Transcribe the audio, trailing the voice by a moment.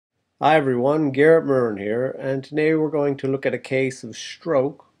Hi everyone, Garrett Murren here, and today we're going to look at a case of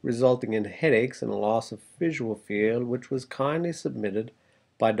stroke resulting in headaches and a loss of visual field, which was kindly submitted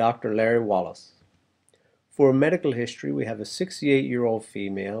by Dr. Larry Wallace. For medical history, we have a 68-year-old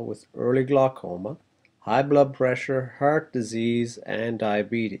female with early glaucoma, high blood pressure, heart disease, and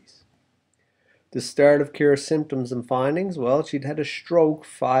diabetes. The start of care symptoms and findings, well, she'd had a stroke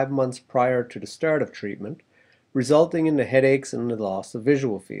 5 months prior to the start of treatment, resulting in the headaches and the loss of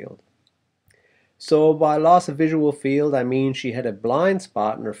visual field. So by loss of visual field, I mean she had a blind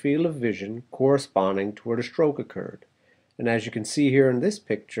spot in her field of vision corresponding to where the stroke occurred. And as you can see here in this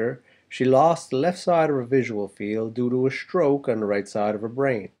picture, she lost the left side of her visual field due to a stroke on the right side of her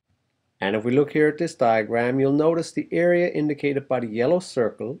brain. And if we look here at this diagram, you'll notice the area indicated by the yellow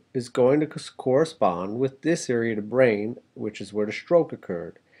circle is going to correspond with this area of the brain, which is where the stroke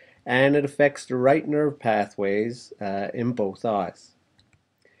occurred. And it affects the right nerve pathways in both eyes.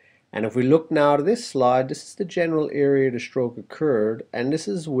 And if we look now to this slide, this is the general area the stroke occurred, and this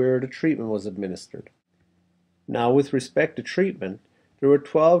is where the treatment was administered. Now with respect to treatment, there were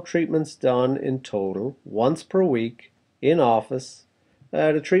 12 treatments done in total, once per week, in office.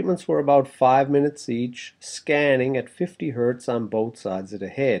 The treatments were about 5 minutes each, scanning at 50 Hertz on both sides of the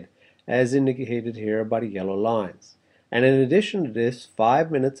head, as indicated here by the yellow lines. And in addition to this,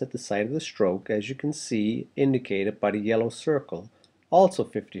 5 minutes at the site of the stroke, as you can see, indicated by the yellow circle, also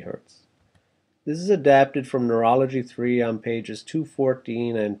 50 Hertz. This is adapted from Neurology 3 on pages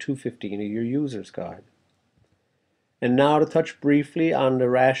 214 and 215 of your user's guide. And now to touch briefly on the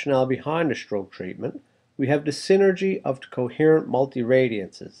rationale behind the stroke treatment, we have the synergy of the coherent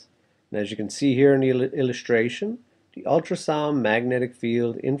multiradiances. And as you can see here in the illustration, the ultrasound, magnetic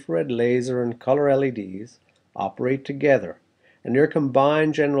field, infrared laser, and color LEDs operate together, and their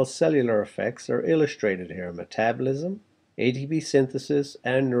combined general cellular effects are illustrated here: metabolism, ATP synthesis,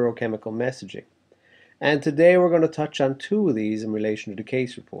 and neurochemical messaging. And today we're going to touch on two of these in relation to the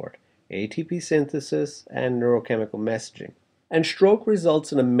case report: ATP synthesis and neurochemical messaging. And stroke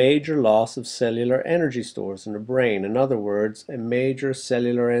results in a major loss of cellular energy stores in the brain. In other words, a major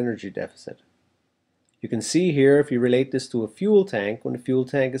cellular energy deficit. You can see here, if you relate this to a fuel tank, when the fuel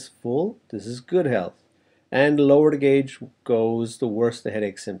tank is full, this is good health. And the lower the gauge goes, the worse the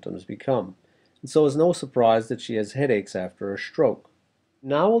headache symptoms become. And so it's no surprise that she has headaches after a stroke.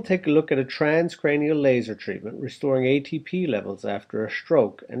 Now we'll take a look at a transcranial laser treatment restoring ATP levels after a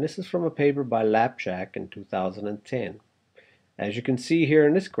stroke, and this is from a paper by Lapchak in 2010. As you can see here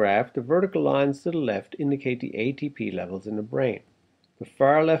in this graph, the vertical lines to the left indicate the ATP levels in the brain. The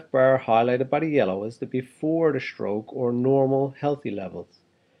far left bar highlighted by the yellow is the before the stroke or normal healthy levels.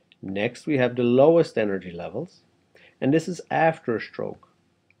 Next we have the lowest energy levels, and this is after a stroke.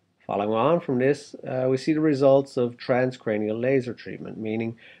 Following on from this, we see the results of transcranial laser treatment,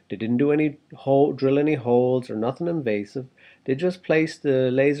 meaning they didn't do drill any holes or nothing invasive. They just placed the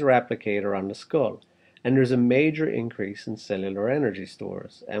laser applicator on the skull, and there's a major increase in cellular energy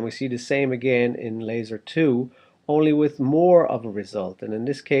stores. And we see the same again in laser 2, only with more of a result. And in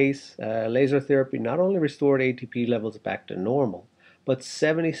this case, laser therapy not only restored ATP levels back to normal, but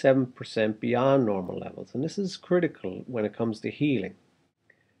 77% beyond normal levels. And this is critical when it comes to healing.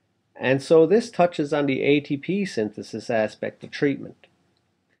 And so this touches on the ATP synthesis aspect of treatment.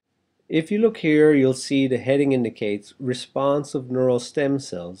 If you look here, you'll see the heading indicates response of neural stem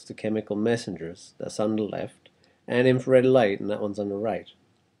cells to chemical messengers, that's on the left, and infrared light, and that one's on the right.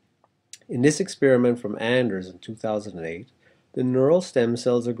 In this experiment from Anders in 2008, the neural stem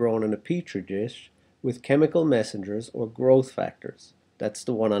cells are grown in a petri dish with chemical messengers or growth factors, that's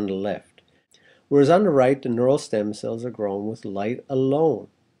the one on the left. Whereas on the right, the neural stem cells are grown with light alone,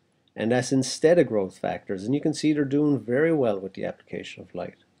 and that's instead of growth factors, and you can see they're doing very well with the application of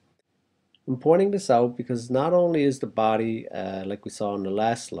light. I'm pointing this out because not only is the body, like we saw in the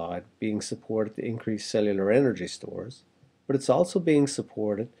last slide, being supported to increase cellular energy stores, but it's also being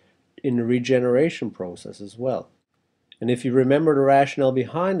supported in the regeneration process as well. And if you remember the rationale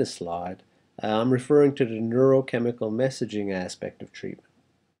behind the slide, I'm referring to the neurochemical messaging aspect of treatment.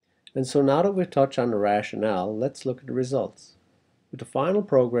 And so now that we've touched on the rationale, let's look at the results. With the final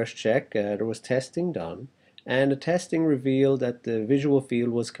progress check, there was testing done, and the testing revealed that the visual field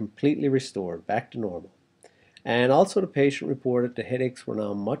was completely restored, back to normal. And also the patient reported the headaches were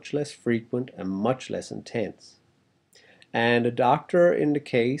now much less frequent and much less intense. And the doctor in the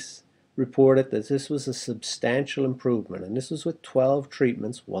case reported that this was a substantial improvement, and this was with 12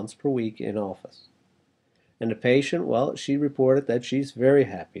 treatments once per week in office. And the patient, well, she reported that she's very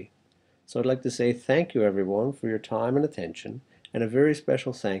happy. So I'd like to say thank you everyone for your time and attention, and a very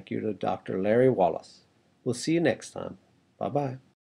special thank you to Dr. Larry Wallace. We'll see you next time. Bye-bye.